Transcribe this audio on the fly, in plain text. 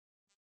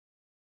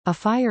A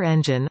fire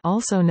engine,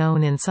 also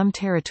known in some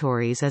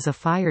territories as a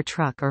fire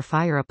truck or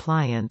fire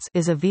appliance,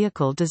 is a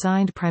vehicle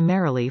designed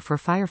primarily for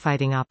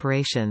firefighting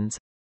operations.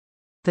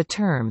 The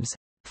terms,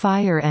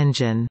 fire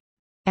engine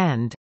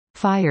and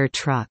fire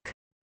truck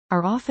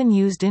are often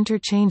used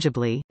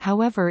interchangeably,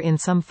 however in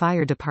some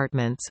fire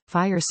departments,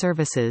 fire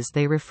services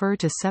they refer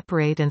to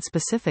separate and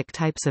specific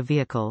types of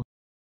vehicle.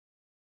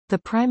 The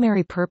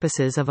primary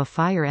purposes of a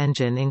fire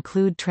engine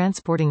include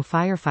transporting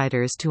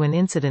firefighters to an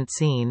incident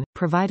scene,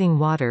 providing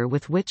water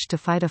with which to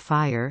fight a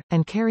fire,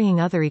 and carrying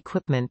other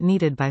equipment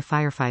needed by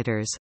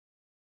firefighters.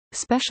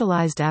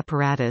 Specialized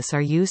apparatus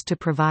are used to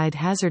provide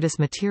hazardous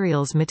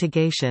materials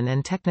mitigation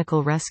and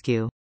technical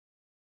rescue.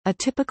 A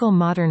typical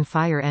modern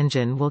fire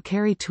engine will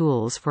carry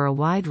tools for a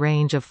wide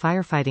range of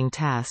firefighting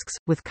tasks,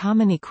 with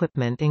common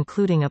equipment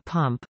including a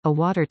pump, a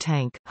water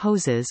tank,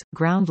 hoses,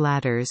 ground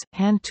ladders,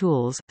 hand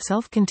tools,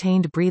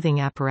 self-contained breathing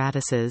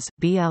apparatuses,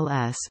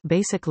 BLS,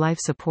 basic life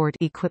support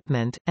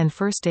equipment, and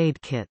first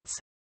aid kits.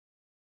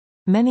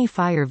 Many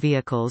fire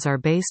vehicles are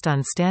based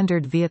on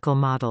standard vehicle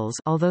models,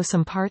 although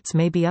some parts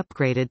may be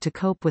upgraded to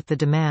cope with the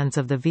demands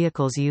of the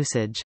vehicle's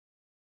usage.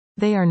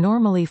 They are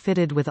normally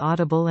fitted with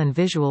audible and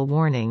visual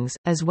warnings,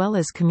 as well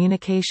as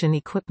communication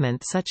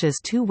equipment such as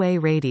two-way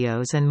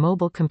radios and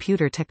mobile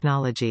computer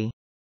technology.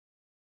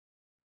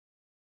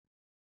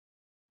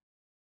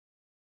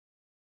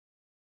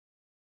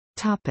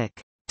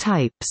 Topic: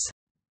 Types.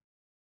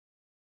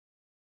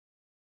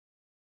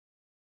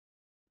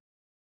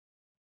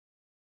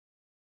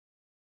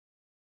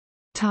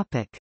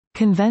 Topic: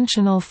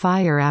 Conventional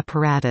fire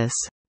apparatus.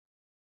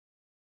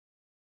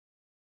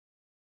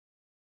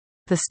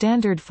 The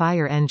standard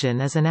fire engine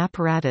is an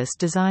apparatus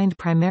designed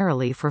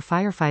primarily for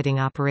firefighting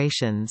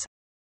operations.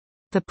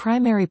 The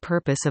primary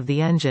purpose of the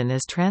engine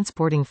is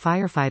transporting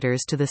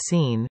firefighters to the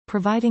scene,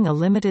 providing a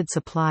limited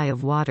supply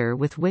of water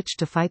with which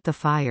to fight the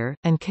fire,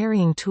 and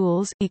carrying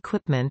tools,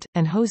 equipment,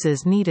 and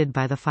hoses needed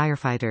by the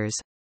firefighters.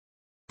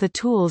 The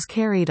tools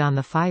carried on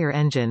the fire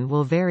engine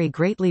will vary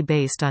greatly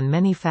based on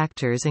many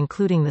factors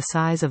including the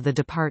size of the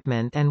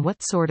department and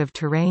what sort of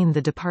terrain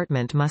the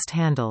department must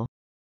handle.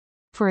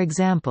 For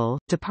example,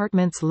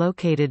 departments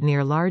located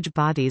near large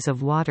bodies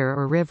of water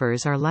or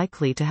rivers are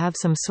likely to have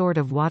some sort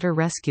of water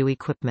rescue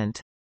equipment.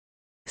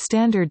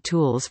 Standard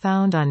tools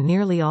found on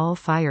nearly all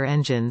fire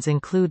engines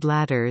include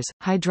ladders,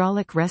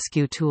 hydraulic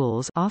rescue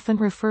tools often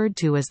referred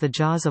to as the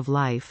jaws of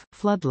life,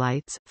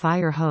 floodlights,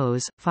 fire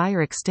hose,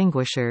 fire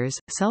extinguishers,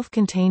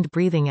 self-contained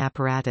breathing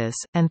apparatus,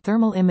 and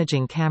thermal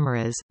imaging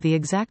cameras. The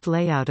exact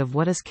layout of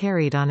what is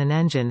carried on an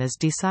engine is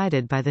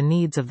decided by the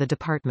needs of the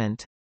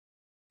department.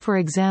 For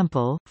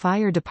example,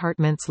 fire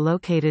departments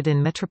located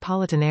in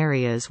metropolitan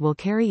areas will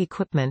carry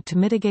equipment to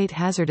mitigate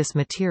hazardous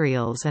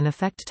materials and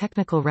effect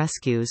technical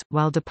rescues,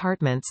 while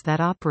departments that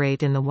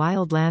operate in the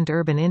wildland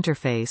urban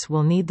interface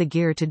will need the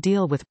gear to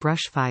deal with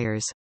brush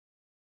fires.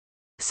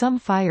 Some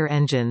fire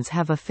engines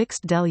have a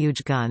fixed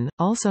deluge gun,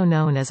 also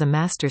known as a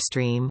master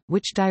stream,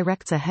 which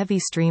directs a heavy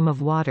stream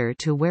of water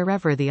to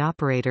wherever the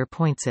operator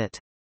points it.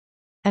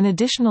 An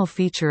additional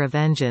feature of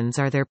engines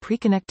are their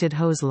preconnected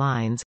hose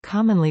lines,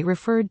 commonly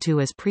referred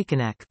to as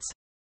preconnects.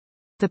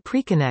 The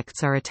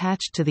preconnects are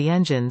attached to the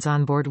engine's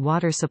onboard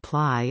water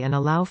supply and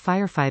allow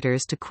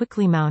firefighters to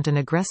quickly mount an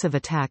aggressive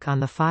attack on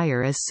the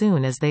fire as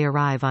soon as they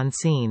arrive on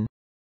scene.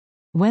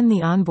 When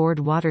the onboard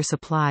water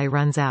supply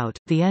runs out,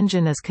 the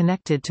engine is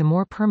connected to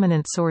more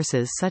permanent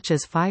sources such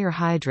as fire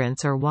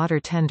hydrants or water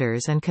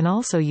tenders and can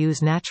also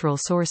use natural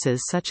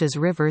sources such as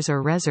rivers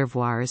or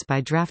reservoirs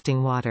by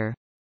drafting water.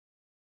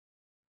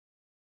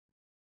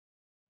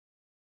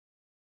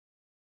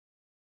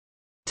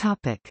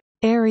 Topic: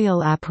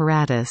 Aerial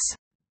apparatus.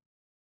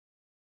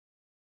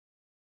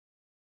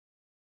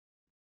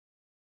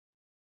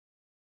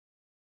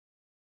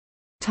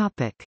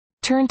 Topic: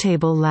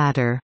 Turntable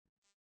ladder.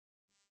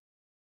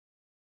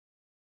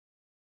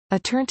 A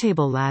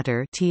turntable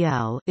ladder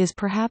 (TL) is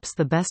perhaps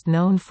the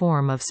best-known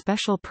form of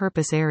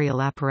special-purpose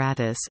aerial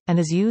apparatus, and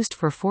is used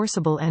for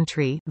forcible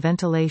entry,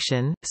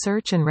 ventilation,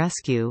 search and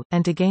rescue,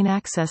 and to gain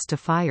access to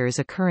fires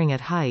occurring at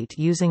height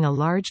using a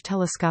large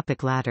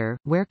telescopic ladder,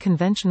 where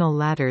conventional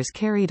ladders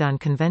carried on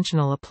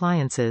conventional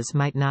appliances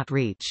might not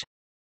reach.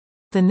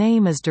 The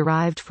name is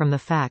derived from the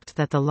fact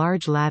that the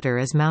large ladder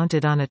is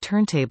mounted on a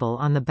turntable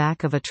on the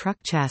back of a truck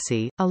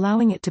chassis,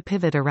 allowing it to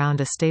pivot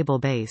around a stable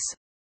base.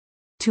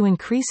 To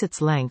increase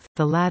its length,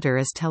 the ladder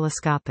is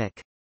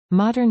telescopic.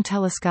 Modern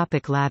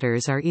telescopic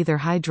ladders are either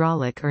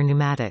hydraulic or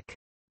pneumatic.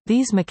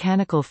 These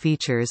mechanical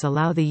features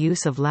allow the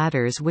use of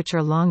ladders which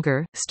are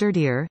longer,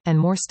 sturdier, and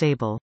more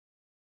stable.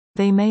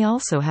 They may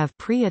also have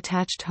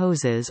pre-attached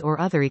hoses or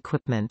other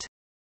equipment.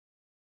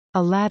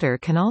 A ladder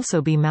can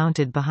also be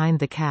mounted behind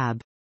the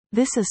cab.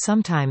 This is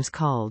sometimes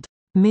called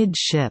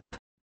midship,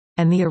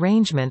 and the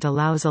arrangement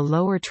allows a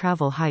lower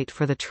travel height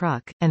for the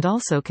truck, and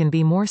also can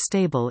be more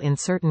stable in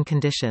certain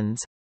conditions.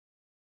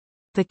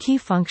 The key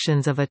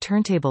functions of a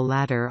turntable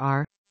ladder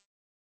are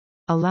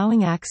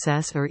allowing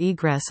access or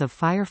egress of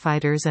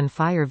firefighters and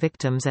fire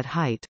victims at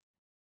height,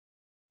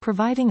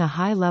 providing a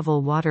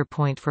high-level water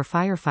point for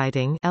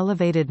firefighting,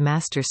 elevated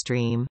master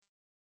stream,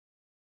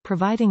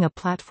 providing a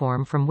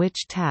platform from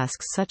which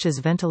tasks such as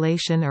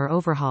ventilation or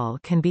overhaul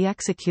can be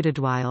executed.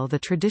 While the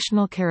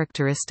traditional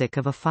characteristic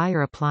of a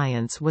fire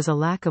appliance was a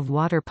lack of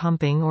water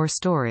pumping or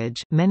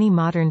storage, many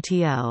modern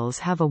TLs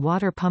have a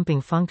water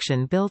pumping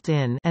function built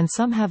in, and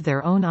some have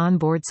their own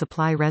onboard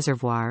supply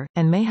reservoir,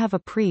 and may have a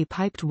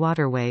pre-piped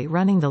waterway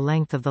running the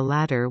length of the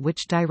ladder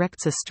which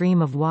directs a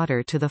stream of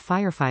water to the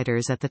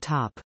firefighters at the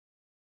top.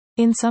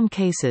 In some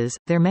cases,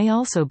 there may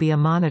also be a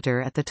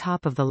monitor at the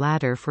top of the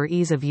ladder for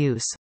ease of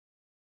use.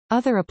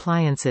 Other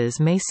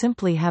appliances may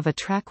simply have a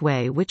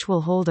trackway which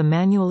will hold a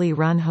manually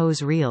run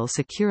hose reel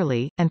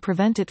securely, and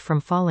prevent it from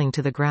falling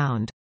to the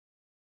ground.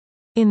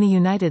 In the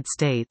United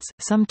States,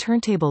 some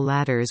turntable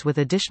ladders with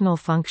additional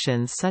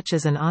functions such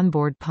as an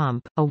onboard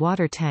pump, a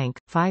water tank,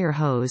 fire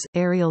hose,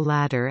 aerial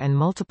ladder and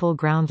multiple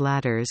ground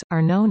ladders,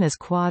 are known as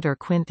quad or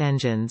quint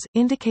engines,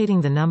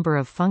 indicating the number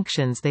of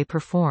functions they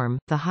perform.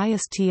 The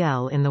highest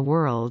TL in the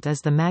world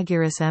is the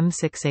Magirus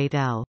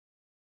M68L.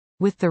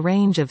 With the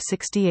range of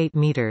 68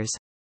 meters.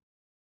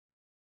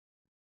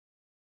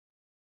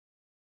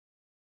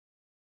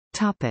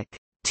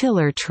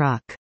 Tiller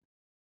truck.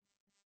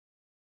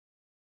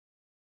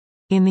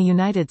 In the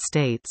United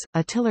States,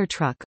 a tiller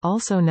truck,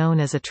 also known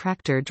as a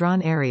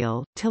tractor-drawn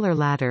aerial, tiller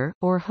ladder,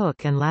 or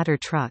hook and ladder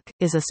truck,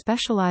 is a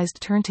specialized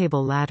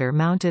turntable ladder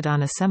mounted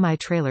on a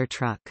semi-trailer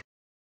truck.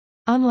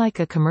 Unlike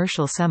a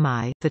commercial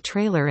semi, the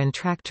trailer and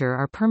tractor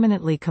are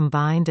permanently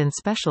combined and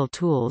special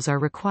tools are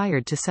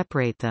required to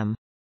separate them.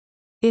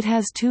 It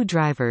has two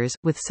drivers,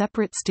 with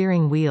separate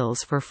steering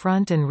wheels for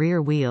front and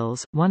rear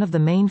wheels. One of the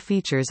main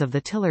features of the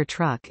tiller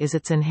truck is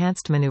its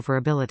enhanced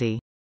maneuverability.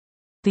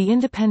 The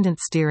independent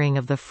steering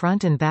of the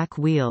front and back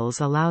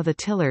wheels allow the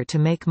tiller to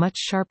make much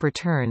sharper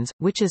turns,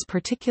 which is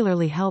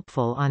particularly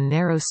helpful on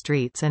narrow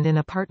streets and in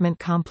apartment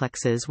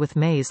complexes with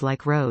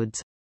maze-like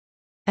roads.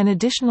 An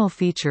additional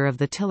feature of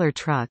the tiller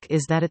truck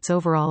is that its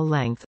overall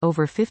length,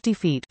 over 50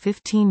 feet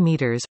 15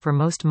 meters for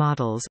most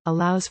models,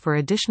 allows for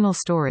additional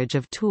storage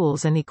of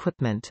tools and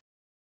equipment.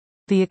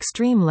 The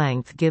extreme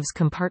length gives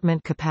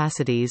compartment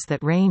capacities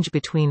that range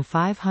between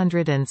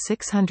 500 and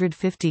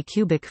 650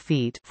 cubic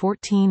feet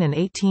 14 and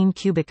 18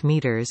 cubic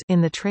meters in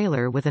the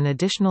trailer, with an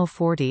additional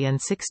 40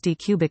 and 60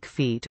 cubic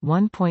feet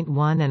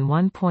 1.1 and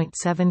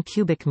 1.7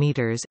 cubic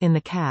meters in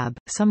the cab.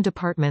 Some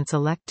departments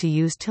elect to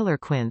use tiller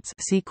quints,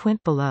 see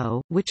quint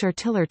below, which are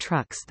tiller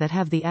trucks that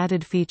have the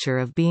added feature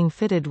of being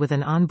fitted with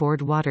an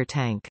onboard water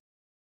tank.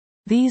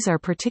 These are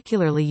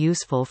particularly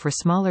useful for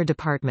smaller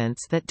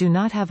departments that do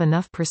not have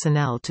enough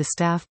personnel to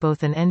staff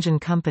both an engine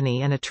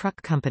company and a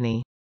truck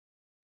company.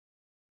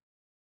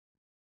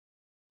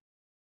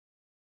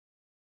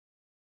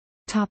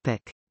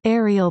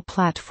 Aerial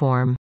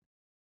platform.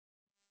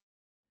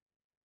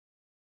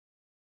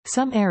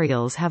 Some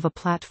aerials have a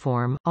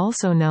platform,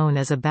 also known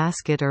as a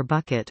basket or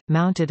bucket,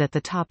 mounted at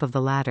the top of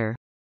the ladder.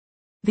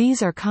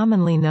 These are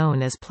commonly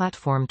known as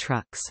platform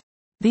trucks.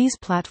 These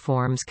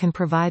platforms can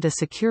provide a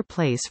secure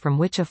place from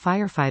which a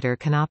firefighter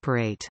can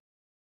operate.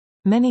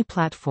 Many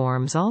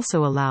platforms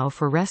also allow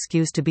for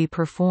rescues to be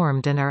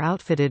performed and are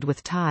outfitted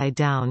with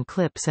tie-down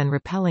clips and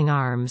rappelling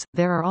arms.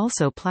 There are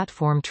also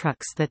platform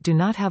trucks that do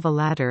not have a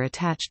ladder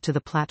attached to the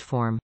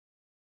platform.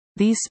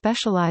 These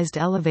specialized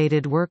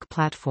elevated work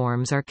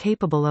platforms are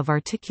capable of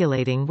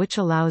articulating, which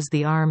allows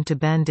the arm to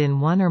bend in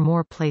one or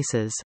more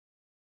places.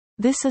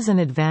 This is an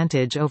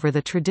advantage over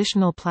the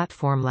traditional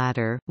platform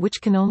ladder,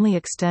 which can only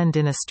extend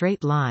in a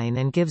straight line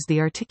and gives the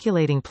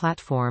articulating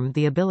platform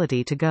the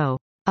ability to go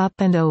up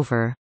and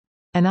over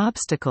an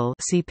obstacle.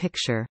 See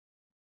picture.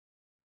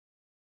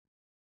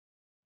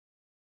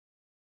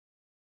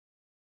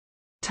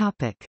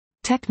 Topic: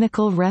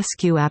 Technical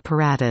rescue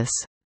apparatus.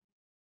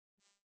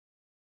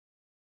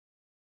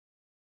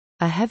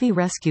 A heavy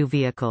rescue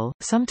vehicle,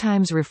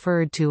 sometimes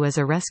referred to as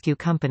a rescue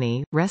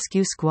company,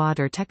 rescue squad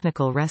or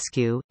technical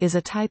rescue, is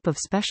a type of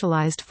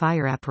specialized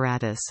fire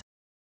apparatus.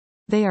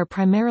 They are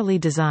primarily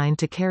designed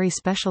to carry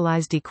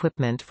specialized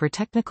equipment for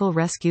technical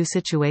rescue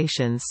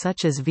situations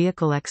such as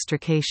vehicle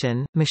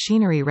extrication,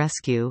 machinery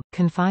rescue,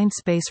 confined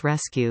space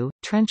rescue,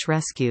 trench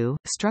rescue,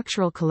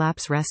 structural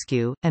collapse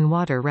rescue, and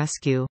water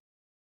rescue.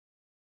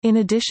 In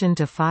addition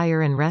to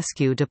fire and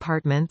rescue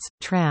departments,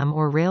 tram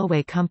or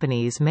railway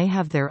companies may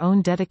have their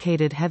own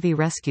dedicated heavy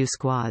rescue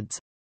squads.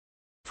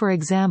 For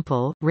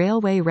example,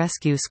 railway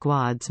rescue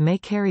squads may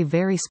carry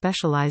very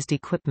specialized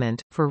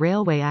equipment, for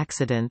railway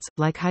accidents,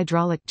 like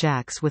hydraulic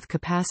jacks with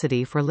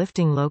capacity for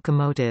lifting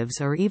locomotives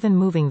or even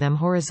moving them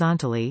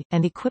horizontally,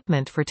 and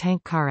equipment for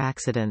tank car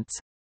accidents.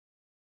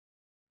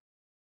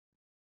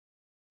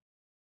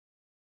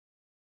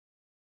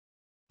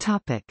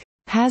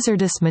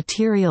 Hazardous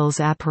materials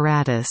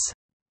apparatus.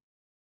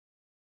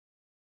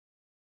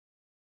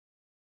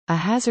 A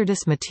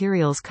hazardous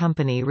materials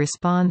company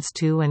responds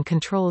to and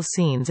controls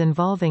scenes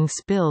involving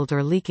spilled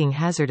or leaking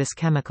hazardous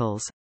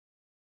chemicals.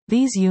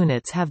 These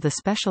units have the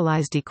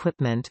specialized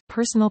equipment,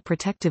 personal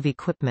protective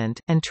equipment,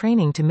 and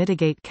training to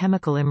mitigate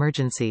chemical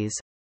emergencies.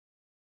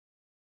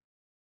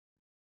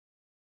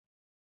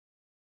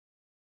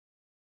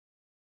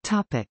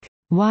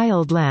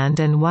 Wildland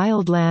and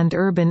Wildland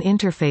Urban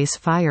Interface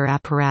Fire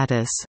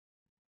Apparatus.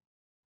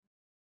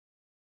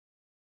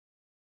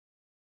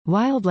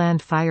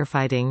 Wildland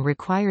firefighting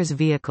requires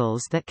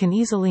vehicles that can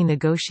easily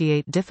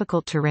negotiate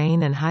difficult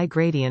terrain and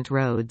high-gradient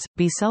roads,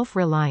 be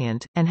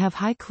self-reliant, and have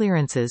high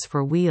clearances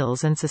for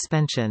wheels and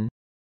suspension.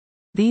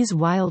 These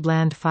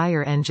wildland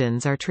fire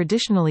engines are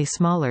traditionally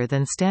smaller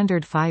than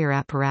standard fire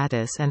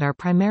apparatus and are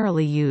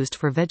primarily used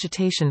for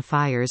vegetation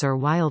fires or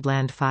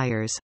wildland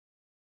fires.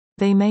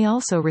 They may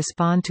also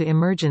respond to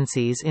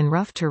emergencies in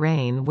rough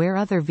terrain where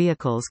other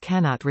vehicles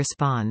cannot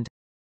respond.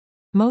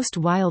 Most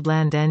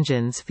wildland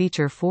engines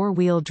feature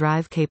four-wheel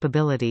drive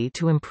capability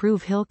to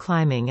improve hill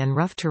climbing and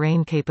rough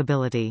terrain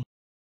capability.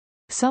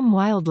 Some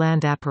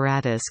wildland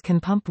apparatus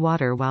can pump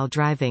water while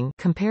driving,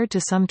 compared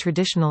to some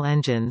traditional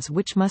engines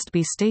which must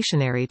be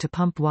stationary to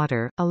pump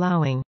water,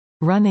 allowing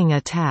running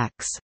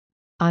attacks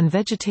on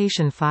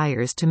vegetation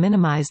fires to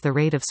minimize the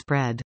rate of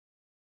spread.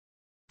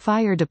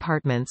 Fire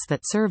departments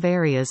that serve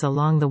areas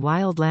along the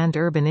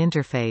wildland-urban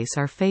interface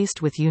are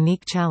faced with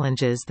unique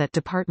challenges that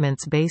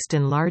departments based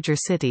in larger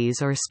cities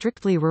or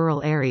strictly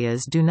rural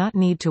areas do not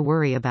need to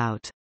worry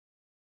about.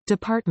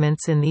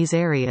 Departments in these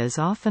areas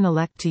often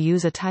elect to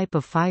use a type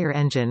of fire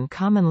engine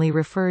commonly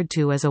referred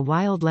to as a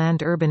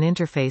wildland-urban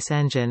interface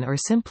engine or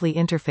simply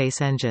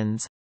interface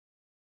engines.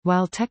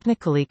 While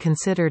technically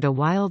considered a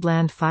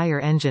wildland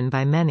fire engine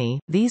by many,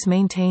 these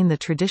maintain the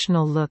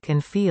traditional look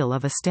and feel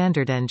of a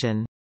standard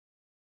engine.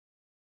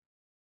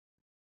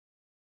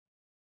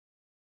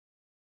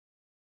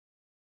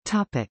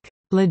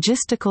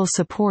 Logistical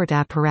support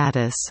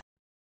apparatus.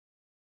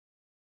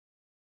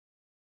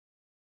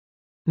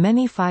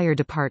 Many fire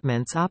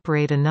departments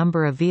operate a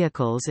number of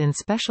vehicles in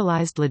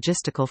specialized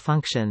logistical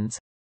functions.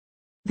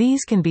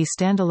 These can be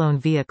standalone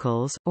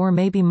vehicles, or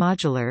may be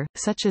modular,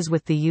 such as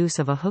with the use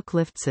of a hook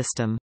lift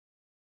system.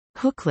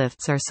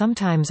 Hooklifts are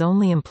sometimes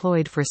only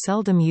employed for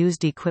seldom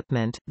used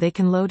equipment. They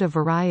can load a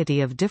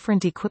variety of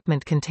different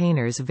equipment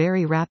containers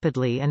very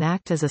rapidly and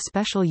act as a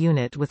special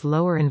unit with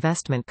lower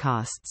investment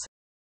costs.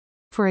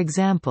 For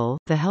example,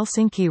 the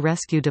Helsinki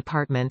Rescue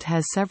Department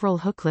has several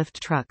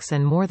hooklift trucks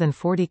and more than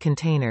 40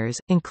 containers,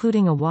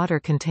 including a water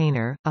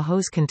container, a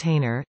hose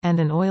container, and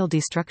an oil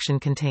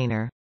destruction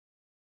container.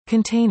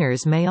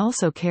 Containers may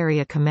also carry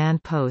a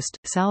command post,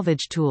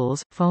 salvage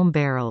tools, foam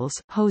barrels,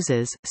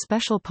 hoses,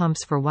 special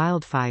pumps for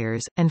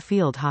wildfires, and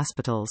field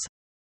hospitals.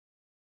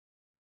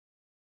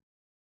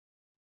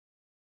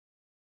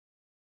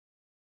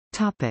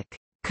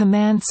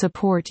 Command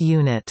Support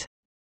Unit.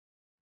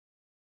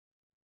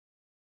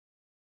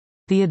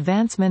 The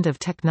advancement of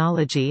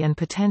technology and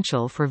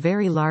potential for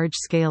very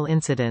large-scale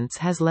incidents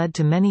has led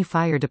to many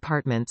fire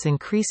departments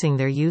increasing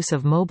their use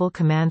of mobile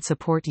command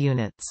support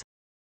units.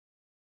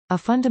 A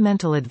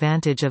fundamental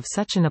advantage of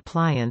such an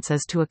appliance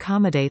is to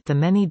accommodate the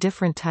many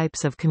different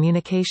types of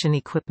communication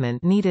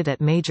equipment needed at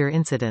major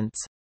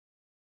incidents.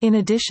 In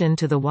addition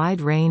to the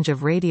wide range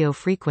of radio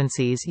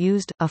frequencies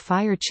used, a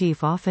fire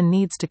chief often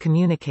needs to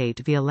communicate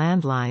via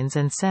landlines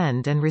and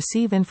send and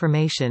receive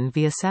information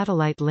via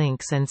satellite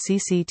links and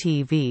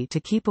CCTV to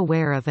keep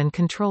aware of and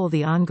control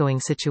the ongoing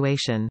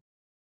situation.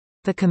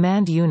 The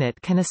command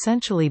unit can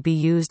essentially be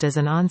used as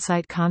an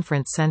on-site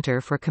conference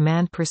center for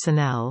command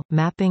personnel,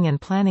 mapping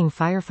and planning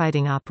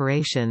firefighting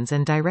operations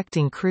and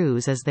directing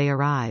crews as they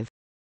arrive.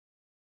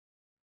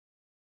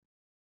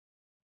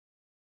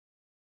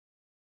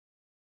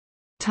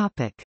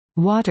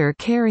 Water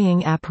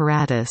carrying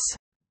apparatus.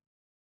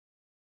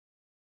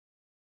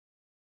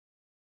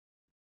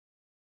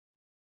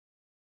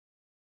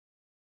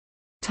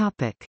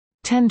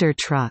 Tender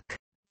truck.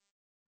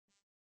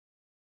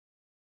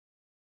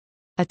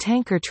 A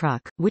tanker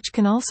truck, which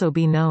can also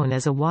be known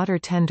as a water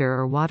tender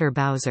or water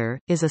bowser,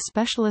 is a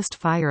specialist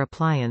fire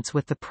appliance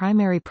with the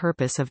primary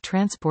purpose of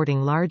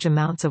transporting large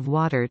amounts of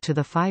water to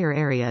the fire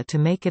area to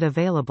make it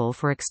available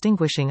for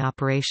extinguishing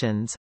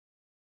operations.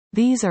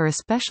 These are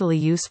especially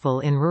useful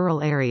in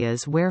rural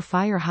areas where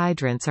fire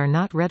hydrants are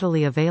not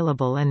readily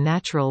available and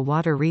natural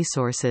water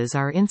resources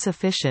are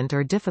insufficient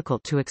or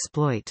difficult to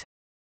exploit.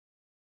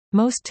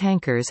 Most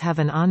tankers have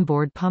an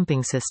onboard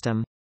pumping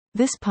system.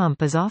 This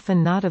pump is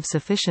often not of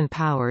sufficient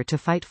power to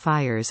fight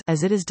fires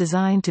as it is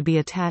designed to be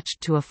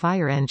attached to a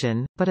fire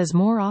engine, but is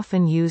more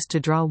often used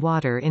to draw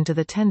water into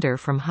the tender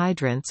from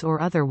hydrants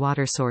or other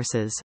water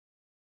sources.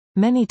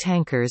 Many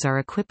tankers are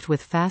equipped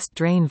with fast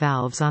drain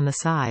valves on the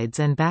sides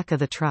and back of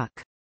the truck.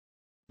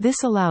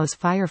 This allows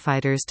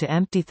firefighters to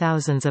empty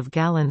thousands of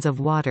gallons of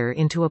water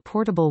into a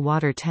portable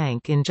water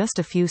tank in just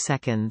a few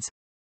seconds.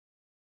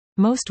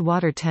 Most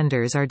water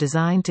tenders are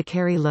designed to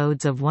carry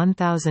loads of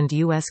 1,000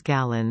 US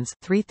gallons,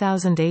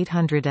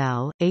 3,800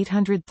 L,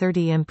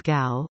 830 imp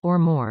gal, or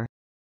more.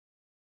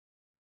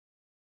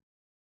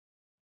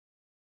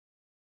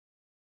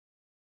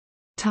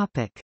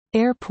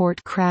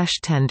 Airport crash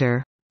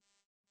tender.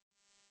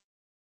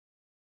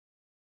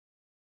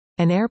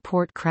 An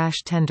airport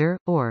crash tender,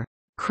 or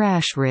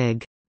crash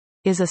rig,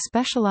 is a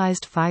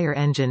specialized fire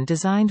engine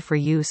designed for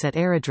use at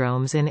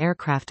aerodromes in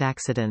aircraft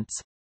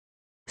accidents.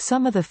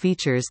 Some of the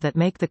features that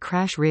make the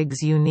crash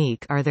rigs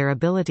unique are their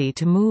ability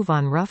to move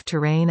on rough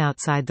terrain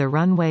outside the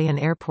runway and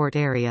airport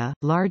area,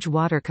 large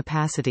water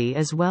capacity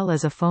as well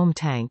as a foam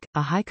tank,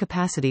 a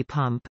high-capacity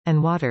pump,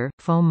 and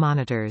water-foam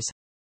monitors.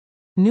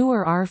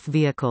 Newer ARF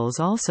vehicles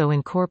also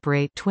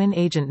incorporate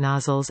twin-agent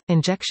nozzles,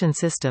 injection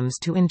systems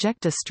to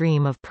inject a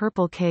stream of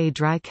purple K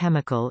dry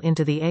chemical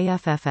into the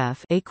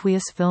AFFF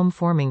aqueous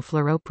film-forming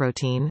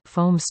fluoroprotein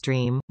foam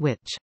stream,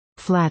 which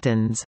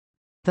flattens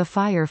the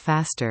fire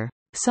faster.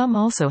 Some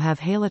also have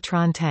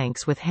halotron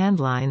tanks with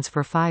handlines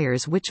for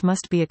fires which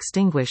must be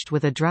extinguished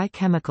with a dry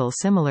chemical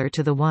similar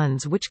to the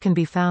ones which can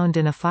be found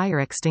in a fire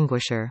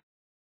extinguisher.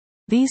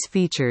 These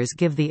features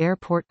give the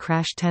airport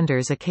crash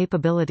tenders a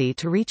capability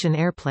to reach an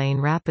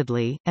airplane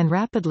rapidly, and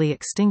rapidly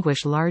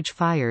extinguish large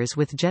fires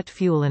with jet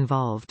fuel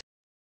involved.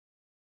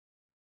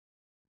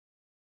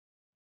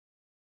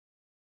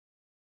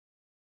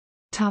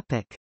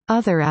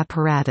 Other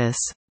apparatus.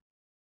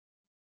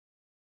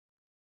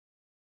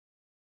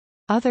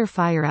 Other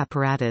fire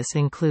apparatus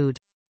include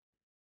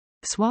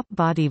swap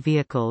body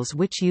vehicles,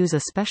 which use a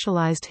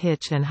specialized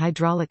hitch and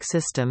hydraulic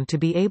system to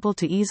be able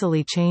to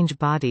easily change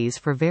bodies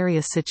for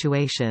various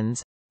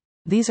situations.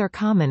 These are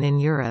common in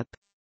Europe.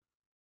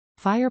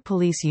 Fire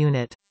Police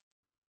Unit,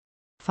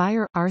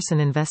 Fire Arson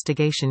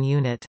Investigation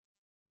Unit,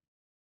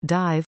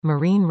 Dive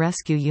Marine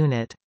Rescue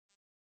Unit,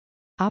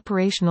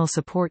 Operational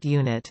Support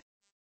Unit,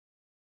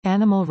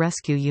 Animal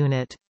Rescue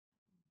Unit,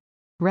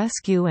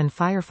 Rescue and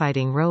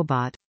Firefighting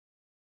Robot,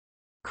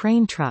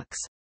 Crane Trucks,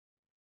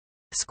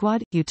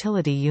 Squad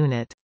Utility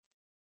Unit,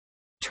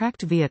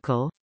 Tracked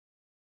Vehicle,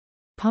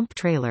 Pump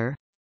Trailer,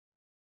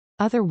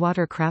 other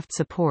watercraft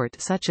support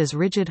such as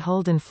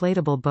rigid-hulled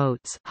inflatable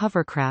boats,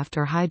 hovercraft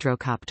or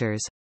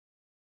hydrocopters.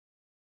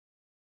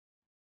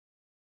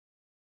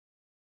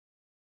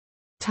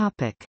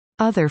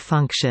 Other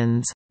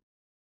functions.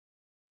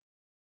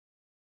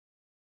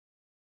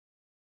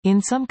 In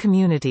some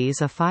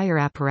communities, a fire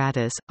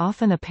apparatus,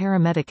 often a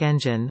paramedic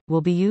engine, will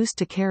be used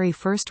to carry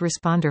first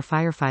responder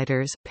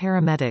firefighters,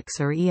 paramedics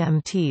or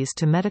EMTs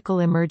to medical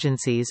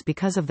emergencies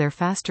because of their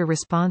faster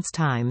response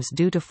times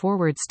due to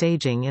forward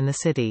staging in the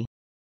city.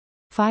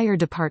 Fire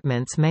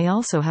departments may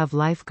also have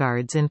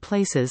lifeguards in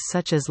places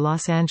such as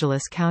Los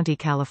Angeles County,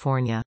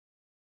 California.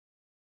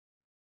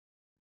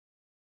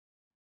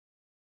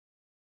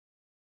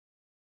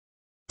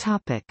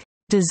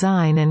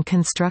 Design and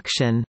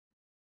construction.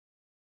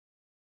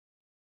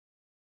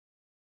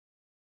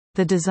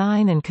 The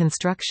design and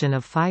construction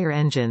of fire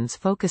engines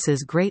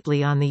focuses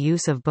greatly on the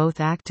use of both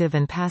active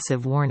and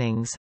passive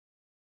warnings.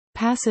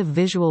 Passive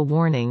visual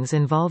warnings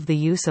involve the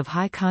use of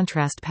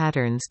high-contrast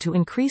patterns to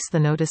increase the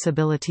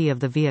noticeability of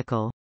the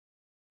vehicle.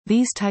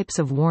 These types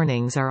of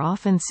warnings are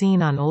often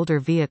seen on older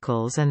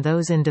vehicles and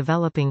those in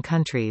developing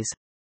countries.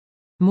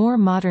 More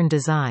modern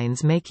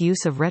designs make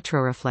use of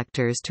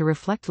retroreflectors to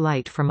reflect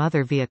light from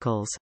other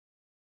vehicles.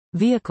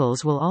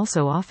 Vehicles will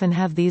also often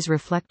have these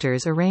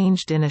reflectors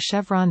arranged in a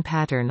chevron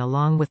pattern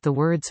along with the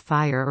words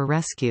fire or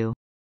rescue.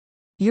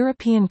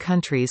 European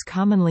countries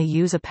commonly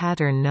use a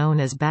pattern known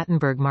as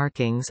Battenberg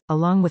markings.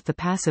 Along with the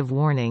passive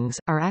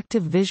warnings, are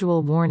active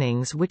visual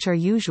warnings, which are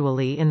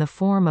usually in the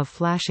form of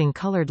flashing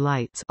colored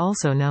lights,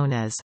 also known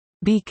as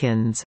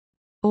beacons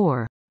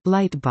or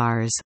light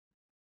bars.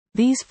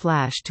 These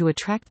flash to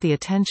attract the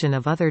attention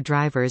of other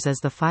drivers as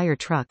the fire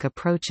truck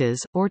approaches,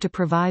 or to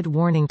provide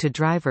warning to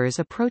drivers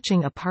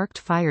approaching a parked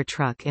fire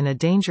truck in a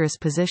dangerous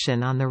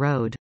position on the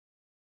road.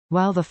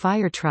 While the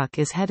fire truck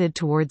is headed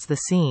towards the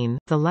scene,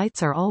 the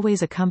lights are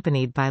always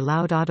accompanied by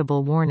loud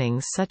audible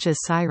warnings such as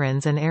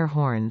sirens and air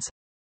horns.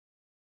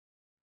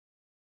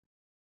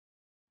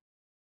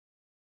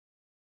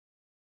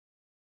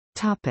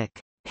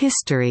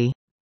 History.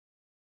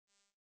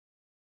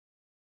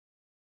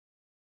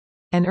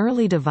 An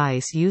early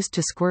device used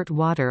to squirt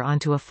water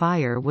onto a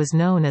fire was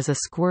known as a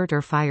squirt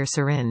or fire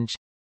syringe.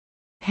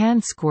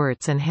 Hand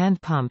squirts and hand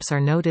pumps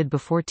are noted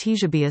before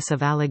Ctesibius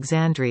of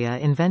Alexandria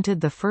invented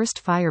the first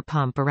fire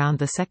pump around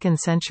the 2nd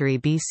century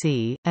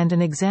BC, and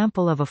an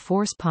example of a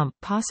force pump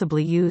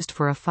possibly used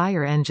for a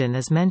fire engine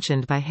is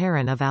mentioned by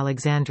Heron of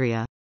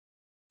Alexandria.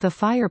 The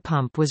fire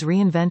pump was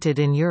reinvented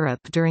in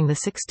Europe during the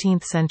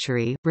 16th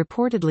century,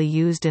 reportedly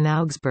used in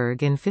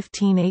Augsburg in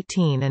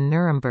 1518 and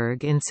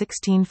Nuremberg in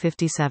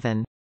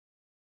 1657.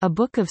 A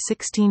book of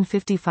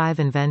 1655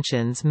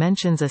 inventions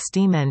mentions a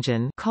steam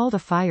engine called a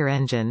fire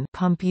engine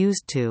pump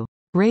used to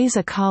raise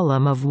a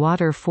column of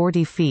water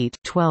 40 feet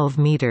 12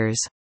 meters,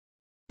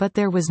 but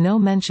there was no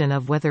mention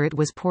of whether it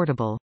was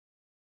portable.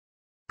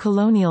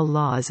 Colonial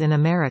laws in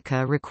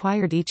America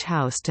required each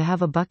house to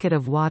have a bucket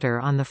of water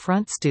on the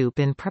front stoop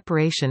in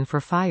preparation for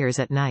fires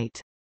at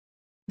night.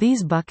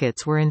 These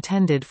buckets were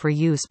intended for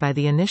use by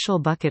the initial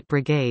bucket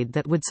brigade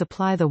that would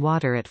supply the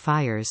water at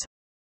fires.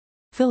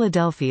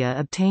 Philadelphia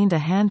obtained a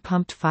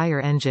hand-pumped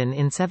fire engine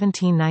in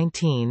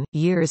 1719,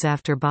 years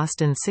after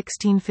Boston's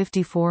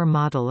 1654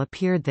 model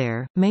appeared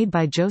there, made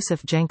by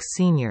Joseph Jenks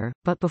Sr.,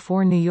 but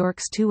before New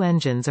York's two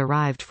engines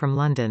arrived from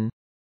London.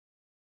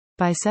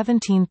 By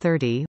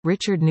 1730,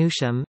 Richard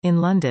Newsham, in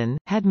London,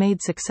 had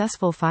made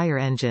successful fire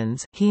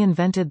engines. He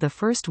invented the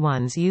first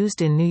ones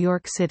used in New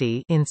York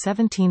City in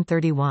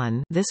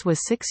 1731. This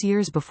was 6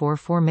 years before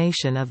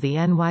formation of the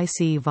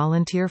NYC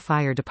Volunteer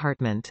Fire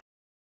Department.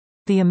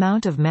 The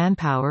amount of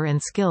manpower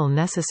and skill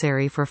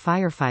necessary for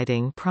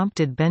firefighting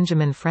prompted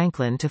Benjamin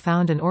Franklin to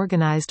found an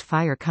organized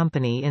fire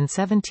company in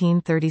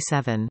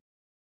 1737.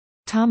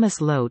 Thomas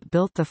Lote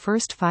built the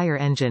first fire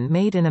engine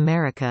made in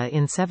America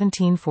in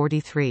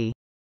 1743.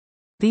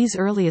 These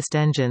earliest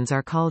engines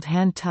are called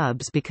hand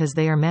tubs because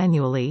they are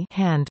manually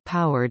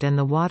hand-powered and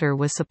the water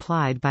was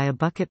supplied by a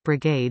bucket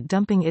brigade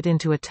dumping it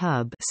into a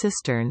tub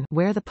cistern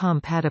where the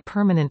pump had a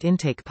permanent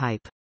intake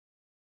pipe.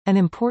 An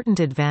important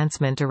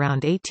advancement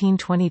around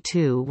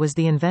 1822 was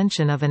the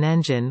invention of an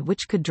engine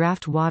which could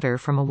draft water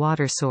from a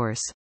water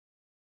source.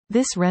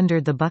 This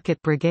rendered the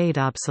bucket brigade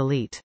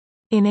obsolete.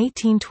 In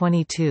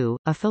 1822,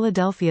 a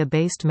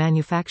Philadelphia-based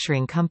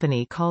manufacturing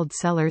company called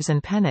Sellers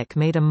and Pennock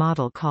made a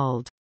model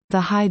called the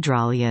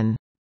Hydraulian.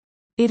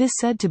 It is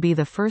said to be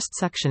the first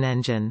suction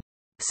engine.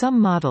 Some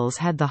models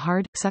had the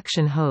hard,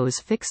 suction hose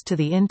fixed to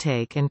the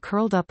intake and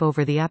curled up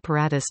over the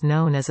apparatus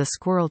known as a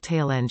squirrel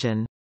tail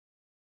engine.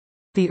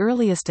 The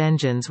earliest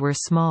engines were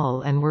small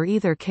and were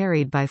either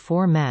carried by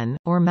 4 men,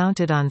 or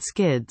mounted on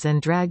skids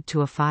and dragged to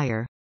a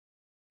fire.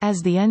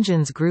 As the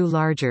engines grew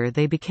larger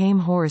they became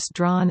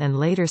horse-drawn and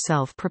later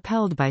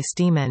self-propelled by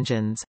steam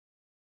engines.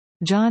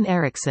 John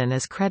Ericsson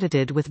is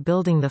credited with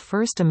building the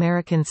first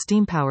American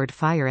steam-powered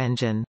fire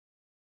engine.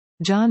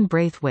 John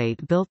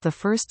Braithwaite built the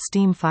first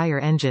steam fire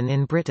engine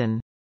in Britain.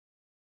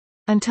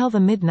 Until the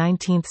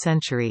mid-19th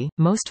century,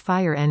 most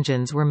fire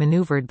engines were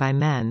maneuvered by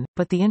men,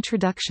 but the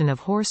introduction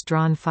of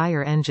horse-drawn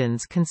fire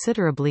engines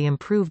considerably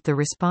improved the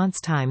response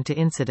time to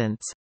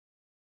incidents.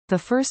 The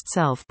first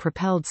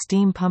self-propelled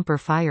steam pumper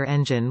fire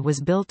engine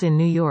was built in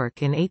New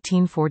York in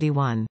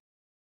 1841.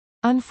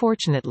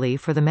 Unfortunately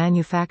for the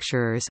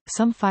manufacturers,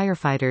 some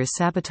firefighters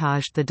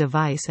sabotaged the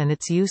device and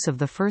its use of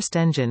the first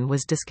engine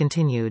was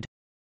discontinued.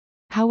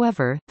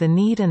 However, the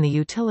need and the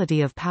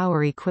utility of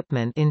power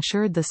equipment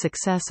ensured the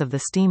success of the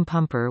steam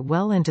pumper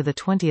well into the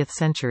 20th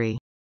century.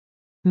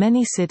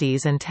 Many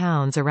cities and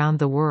towns around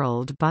the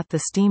world bought the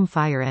steam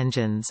fire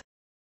engines.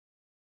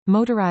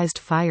 Motorized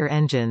fire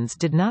engines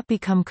did not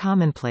become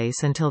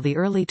commonplace until the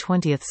early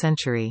 20th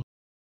century.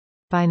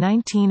 By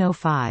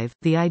 1905,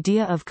 the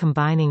idea of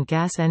combining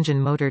gas engine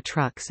motor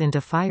trucks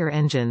into fire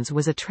engines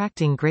was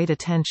attracting great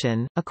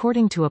attention.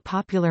 According to a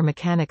Popular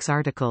Mechanics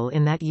article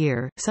in that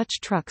year,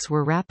 such trucks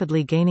were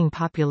rapidly gaining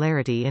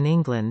popularity in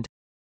England.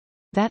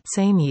 That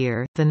same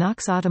year, the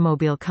Knox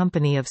Automobile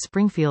Company of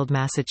Springfield,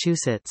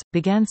 Massachusetts,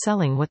 began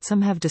selling what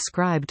some have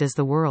described as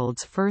the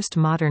world's first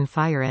modern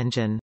fire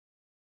engine.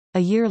 A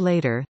year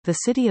later, the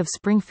city of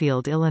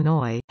Springfield,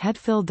 Illinois, had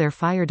filled their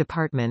fire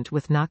department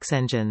with Knox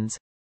engines.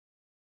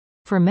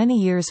 For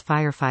many years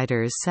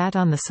firefighters sat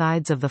on the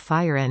sides of the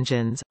fire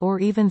engines, or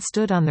even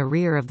stood on the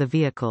rear of the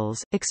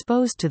vehicles,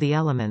 exposed to the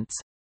elements.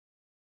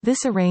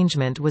 This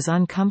arrangement was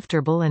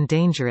uncomfortable and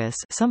dangerous.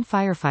 Some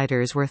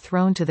firefighters were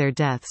thrown to their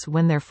deaths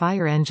when their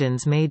fire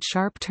engines made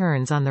sharp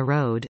turns on the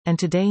road, and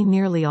today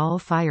nearly all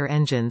fire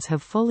engines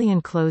have fully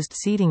enclosed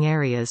seating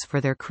areas for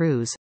their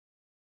crews.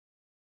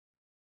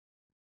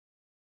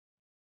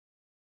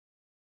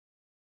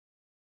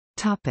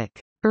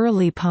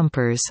 Early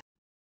pumpers.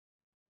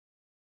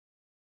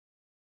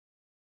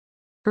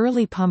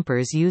 Early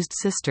pumpers used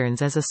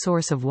cisterns as a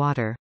source of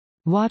water.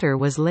 Water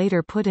was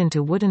later put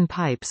into wooden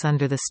pipes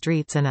under the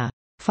streets and a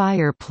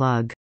fire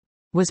plug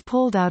was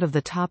pulled out of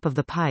the top of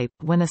the pipe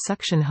when a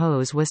suction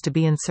hose was to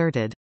be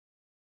inserted.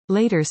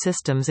 Later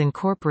systems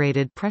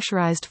incorporated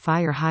pressurized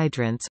fire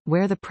hydrants,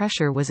 where the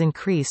pressure was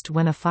increased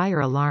when a fire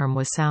alarm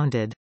was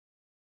sounded.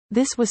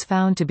 This was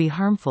found to be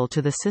harmful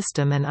to the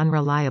system and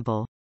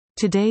unreliable.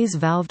 Today's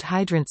valved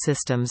hydrant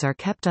systems are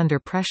kept under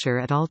pressure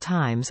at all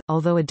times,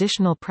 although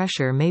additional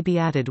pressure may be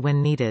added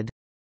when needed.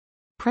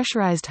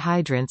 Pressurized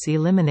hydrants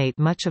eliminate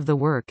much of the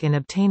work in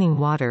obtaining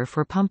water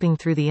for pumping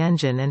through the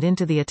engine and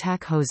into the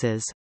attack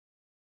hoses.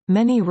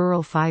 Many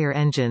rural fire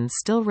engines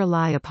still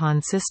rely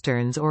upon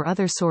cisterns or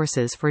other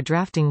sources for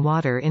drafting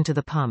water into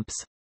the pumps.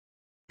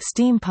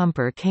 Steam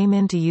pumper came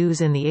into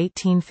use in the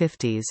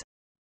 1850s.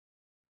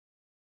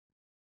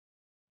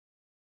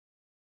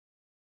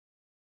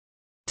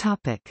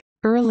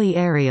 Early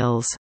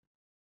aerials.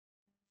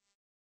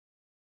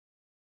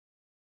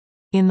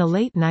 In the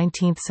late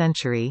 19th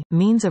century,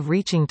 means of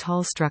reaching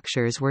tall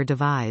structures were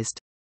devised.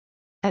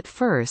 At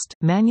first,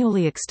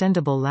 manually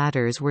extendable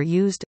ladders were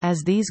used.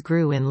 As these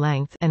grew in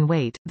length and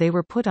weight, they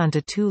were put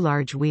onto 2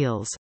 large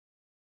wheels.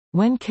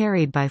 When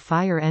carried by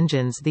fire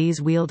engines,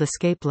 these wheeled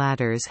escape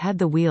ladders had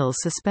the wheels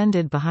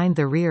suspended behind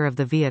the rear of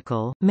the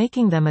vehicle,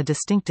 making them a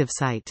distinctive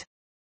sight.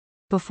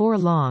 Before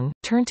long,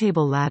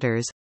 turntable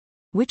ladders,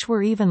 which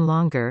were even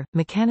longer,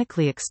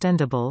 mechanically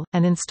extendable,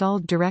 and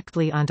installed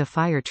directly onto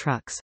fire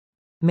trucks,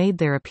 made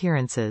their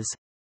appearances.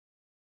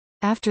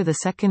 After the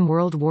Second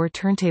World War,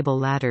 turntable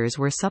ladders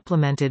were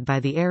supplemented by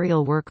the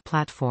aerial work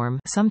platform,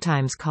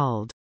 sometimes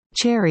called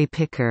cherry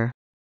picker,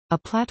 A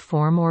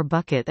platform or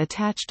bucket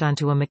attached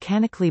onto a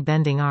mechanically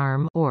bending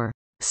arm or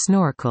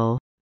snorkel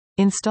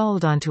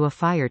installed onto a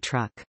fire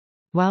truck.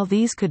 While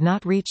these could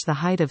not reach the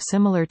height of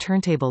similar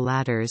turntable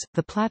ladders,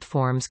 the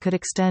platforms could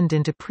extend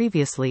into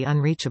previously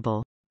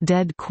unreachable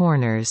dead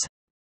corners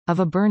of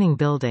a burning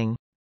building.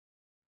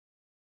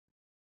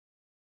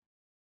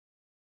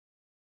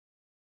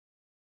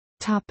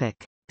 Topic.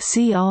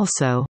 See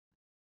also: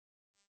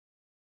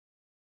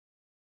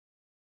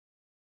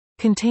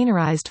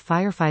 containerized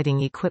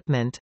firefighting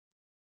equipment,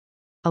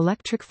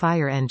 electric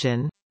fire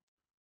engine,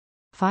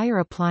 fire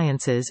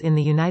appliances in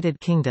the United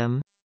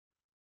Kingdom,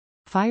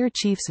 fire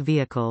chief's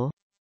vehicle,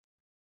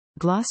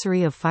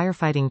 glossary of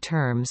firefighting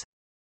terms.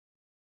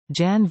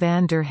 Jan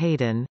van der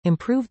Heyden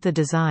improved the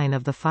design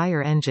of the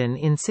fire engine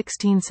in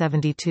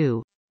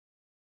 1672.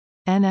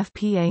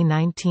 NFPA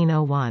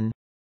 1901.